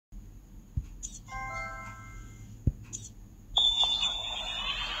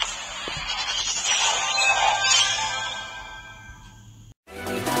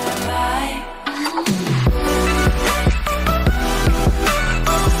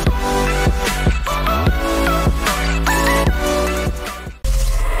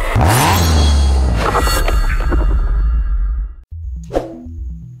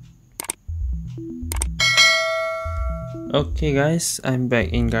Hey guys, I'm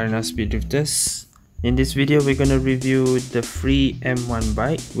back in Garena Speed Drifters. In this video, we're gonna review the free M1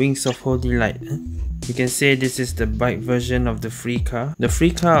 bike, Wings of Holy Light. You can say this is the bike version of the free car. The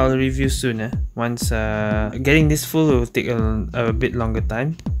free car I'll review soon. Once getting this full will take a bit longer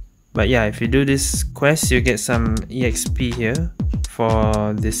time. But yeah, if you do this quest, you get some EXP here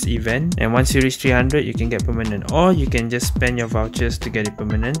for this event, and once you reach 300 you can get permanent, or you can just spend your vouchers to get it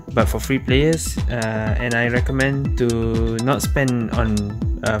permanent. But for free players, and I recommend to not spend on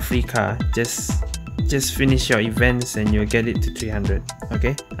a free car, just finish your events and you'll get it to 300.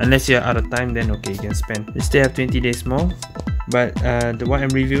 Okay, unless you're out of time, then okay, you can spend. You still have 20 days more. But what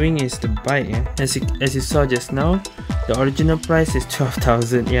I'm reviewing is the bike. As you saw just now, the original price is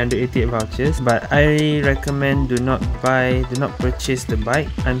 12,888 vouchers, but I recommend do not purchase the bike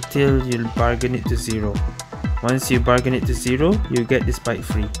until you bargain it to 0. Once you bargain it to 0, you get this bike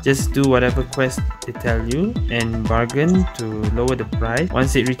free. Just do whatever quest they tell you and bargain to lower the price.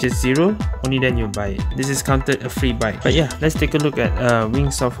 Once it reaches 0, only then you buy it. This is counted a free bike. But yeah, let's take a look at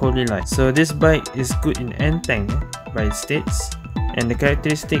Wings of Holy Light. So this bike is good in N tank by its states. And the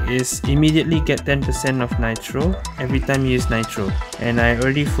characteristic is immediately get 10% of nitro every time you use nitro. And I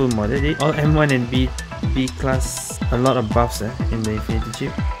already full modded it. All M1 and B class, a lot of buffs in the Infinity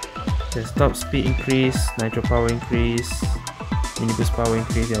Chip. There's top speed increase, nitro power increase, mini boost power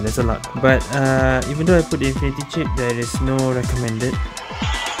increase. Yeah, there's a lot. But even though I put the Infinity Chip, there is no recommended.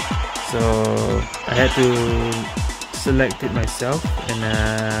 So I had to select it myself, and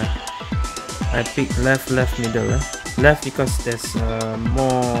I picked left, middle. Left because there's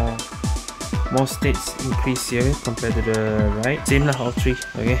more states increase here compared to the right. Same lah, all three.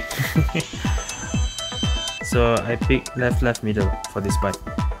 Okay. So I picked left, middle for this bike.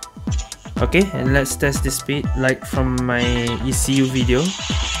 Okay, and let's test the speed. Like from my ECU video,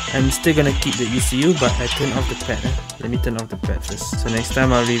 I'm still gonna keep the ECU, but I turn off the pad. Let me turn off the pad first. So next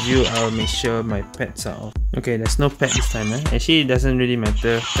time I'll review, I'll make sure my pads are off. Okay, there's no pad this time. Actually, it doesn't really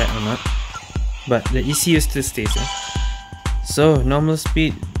matter pad or not, but the ECU still stays. So normal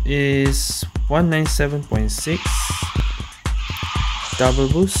speed is 197.6, double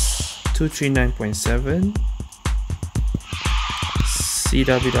boost 239.7,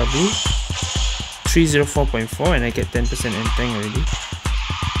 CWW 304.4, and I get 10% N tank already.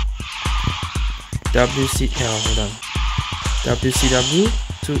 WCW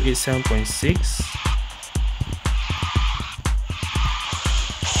 287.6,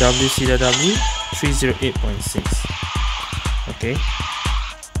 WCW 308.6. Okay.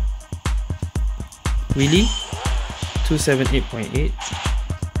 Wheelie 278.8,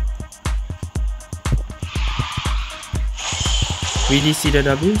 Wheelie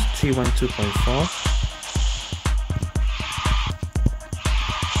CW 312.4,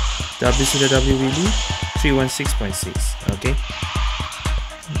 WCW Wheelie 316.6. Okay.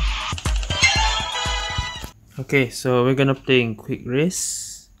 Okay, so we're gonna play in quick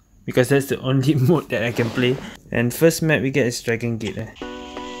race because that's the only mode that I can play. And first map we get is Dragon Gate. Oh.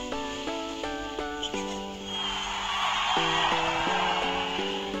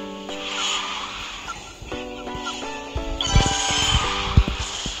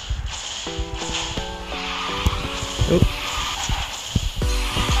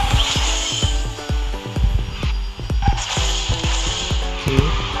 Okay.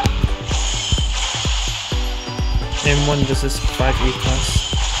 M1 versus 5A class.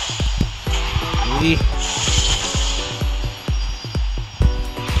 Yeah,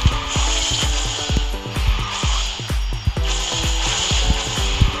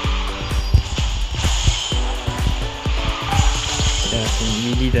 I can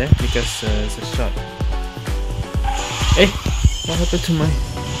melee there because it's a shot. Hey, what happened to my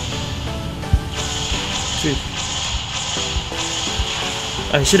trip?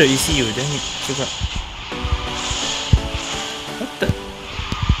 I should have ECU, then he forgot. What the?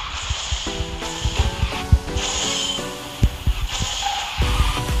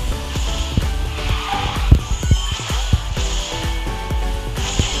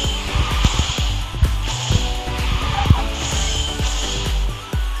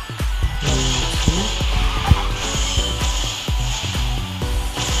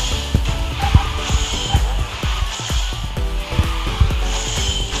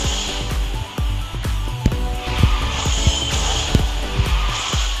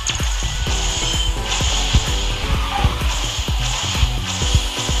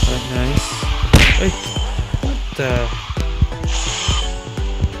 Hey, what the?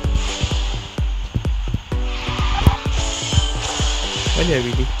 Why did I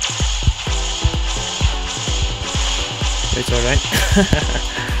really? It's alright.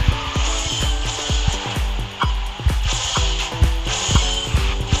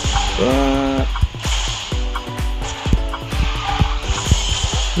 What?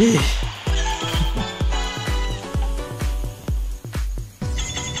 Yeah.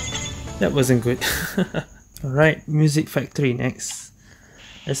 That wasn't good. Alright, Music Factory next.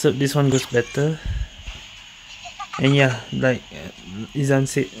 Let's hope this one goes better. And yeah, like Izan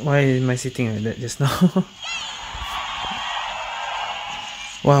said, why am I sitting like that just now?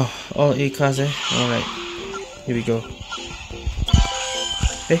 Wow, all A cars eh? Alright, here we go.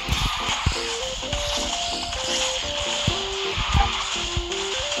 Hey.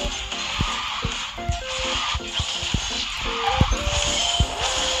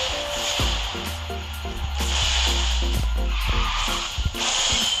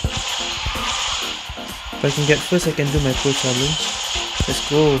 If I can get first, I can do my pro challenge. Let's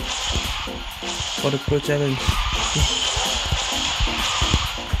go for the pro challenge.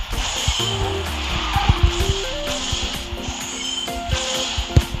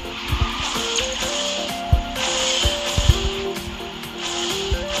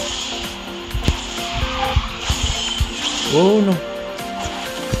 Oh no.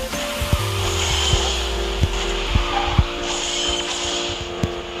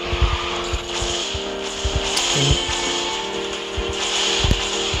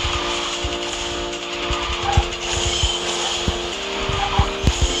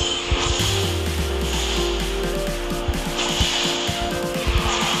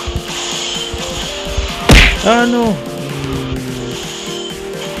 Oh no!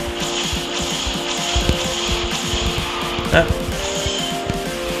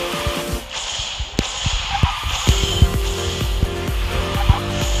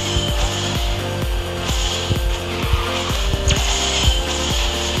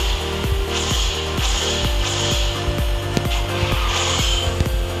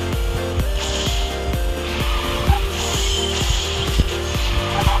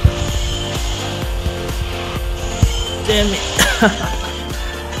 Damn it!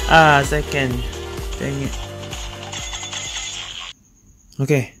 Second. Dang it.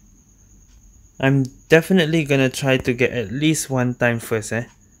 Okay. I'm definitely gonna try to get at least one time first,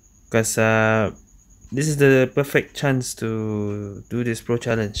 because this is the perfect chance to do this pro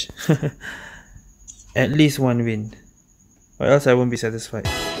challenge. At least one win, or else I won't be satisfied.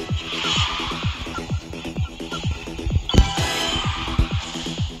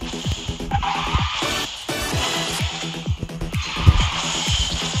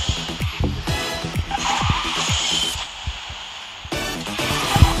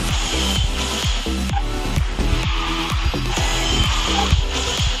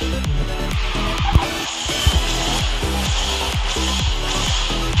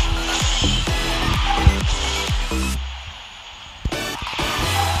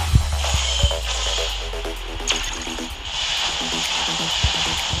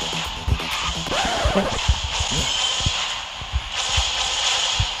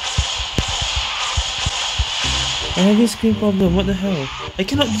 I have a screen problem, what the hell? I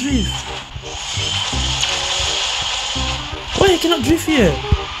cannot drift! Why I cannot drift here?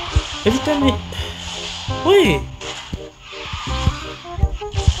 Every time Why?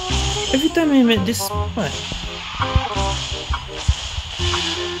 Every time I'm at this spot.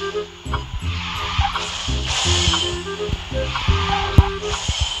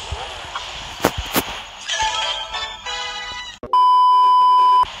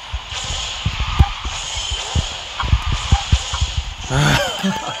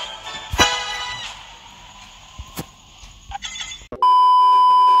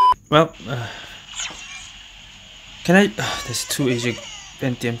 Well, can I? There's 2 Asia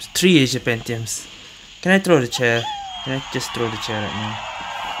Pentiums, 3 Asia Pentiums. Can I throw the chair? Can I just throw the chair right now?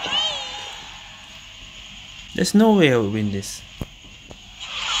 There's no way I will win this.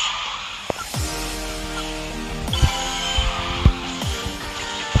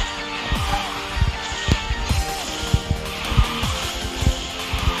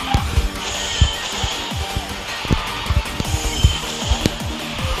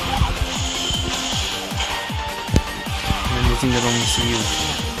 The wrong ECU.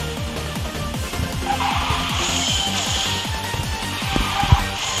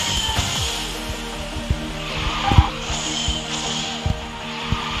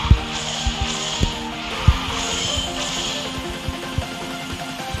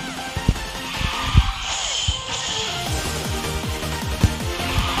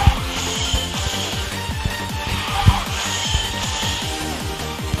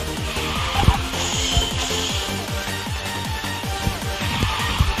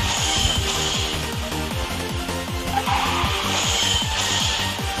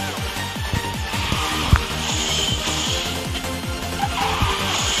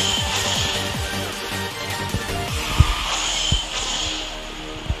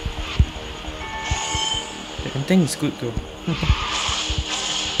 tank is good though.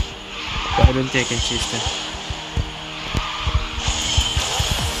 But I don't think I can chase them.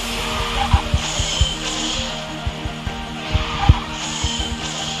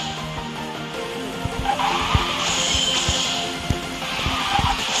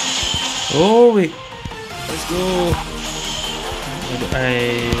 Oh wait, let's go.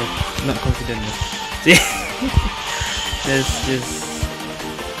 I'm not confident now. See, let's just.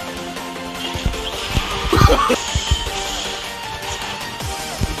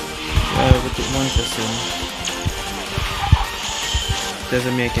 But it 1%.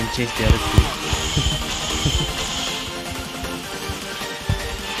 Doesn't mean I can change the other two.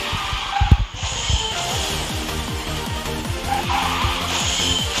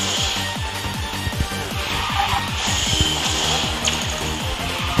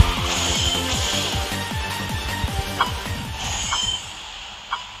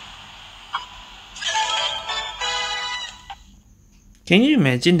 Can you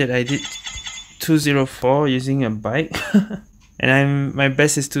imagine that I did 204 using a bike? And my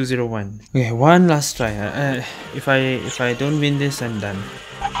best is 201. Okay, one last try. If I don't win this, I'm done.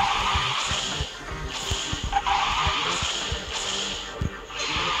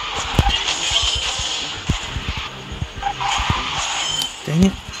 Dang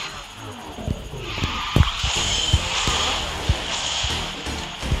it.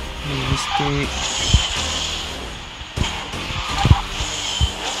 Mistake.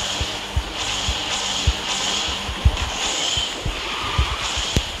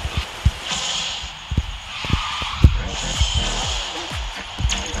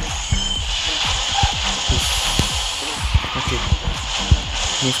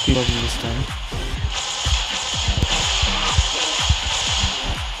 No speed problem this time.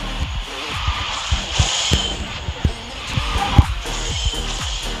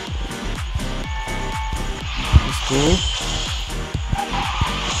 Let's go.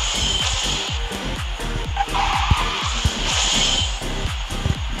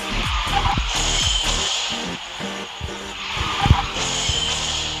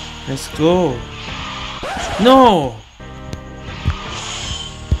 Let's go. No!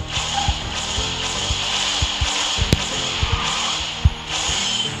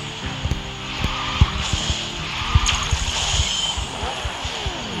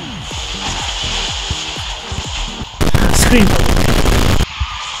 Scream!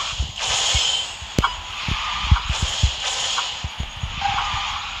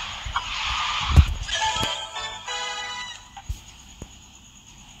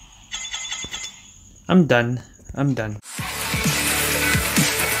 I'm done.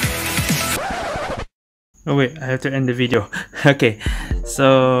 Oh wait, I have to end the video. Okay,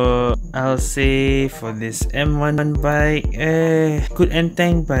 so I'll say for this M1 bike, good end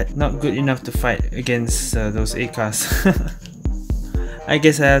tank but not good enough to fight against those A cars. I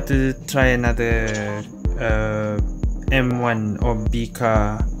guess I have to try another M1 or B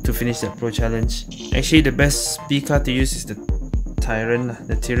car to finish that pro challenge. Actually, the best B car to use is the Tyrant.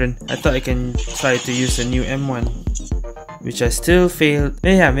 I thought I can try to use a new M1, which I still failed.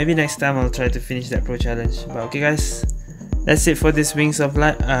 Yeah, maybe next time I'll try to finish that pro challenge. But okay guys, that's it for this Wings of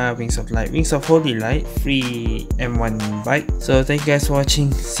Holy Light free M1 bike. So thank you guys for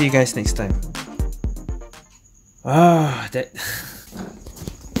watching. See you guys next time. That